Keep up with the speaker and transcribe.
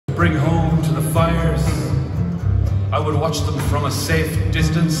bring home to the fires. I would watch them from a safe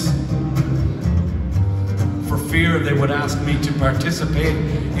distance, for fear they would ask me to participate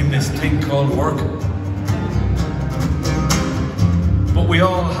in this thing called work. But we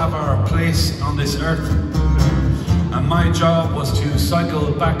all have our place on this earth, and my job was to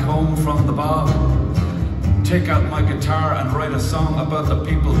cycle back home from the bog, take out my guitar and write a song about the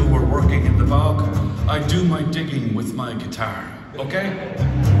people who were working in the bog. I do my digging with my guitar, okay?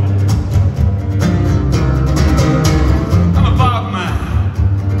 I'm a bog man.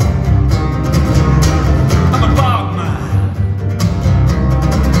 I'm a bog man.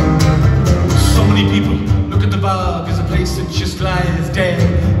 So many people look at the bog as a place that just lies dead.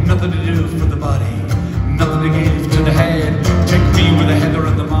 Nothing to do for the body, nothing to give to the head. Take me where the heather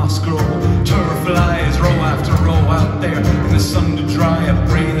and the moss grow. Turf lies row after row out there in the sun to dry. I'm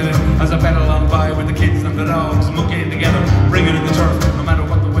breathing it as I pedal on by with the kids and the dogs mucking together, bringing in the turf. No matter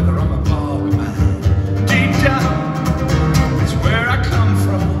what the weather, I'm a bog man. Deep down, it's where I come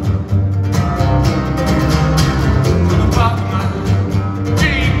from. I'm a bog man.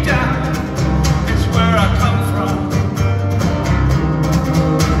 Deep down, it's where I come from.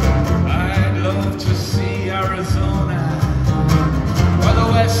 I'd love to see Arizona or the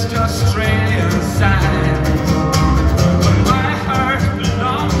West Australian side, but my heart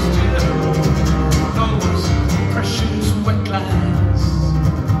belongs to those precious wetlands.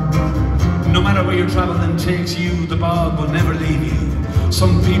 No matter where your traveling takes you, the bog will never leave you.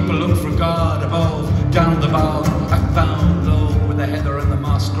 Some people look for God above, down the bog I found low where the heather and the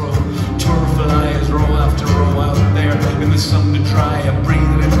moss grow. Turf lies row after row out there in the sun to dry. I'm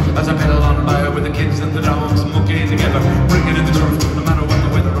breathing it as I pedal on by with the kids and the dogs mucking together, bringing in the turf. No matter what the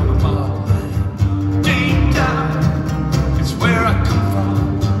weather, I'm a bog man. Deep down, it's where I come from.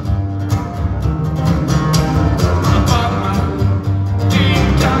 I'm a bog man.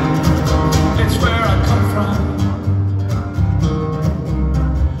 Deep down, it's where I come from.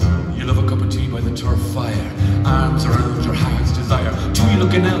 You love a cup of tea by the turf fire, arms around your heart's desire. Two, you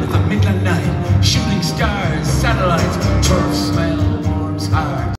looking out at the midnight night, shooting stars, satellites, turf smell warms heart.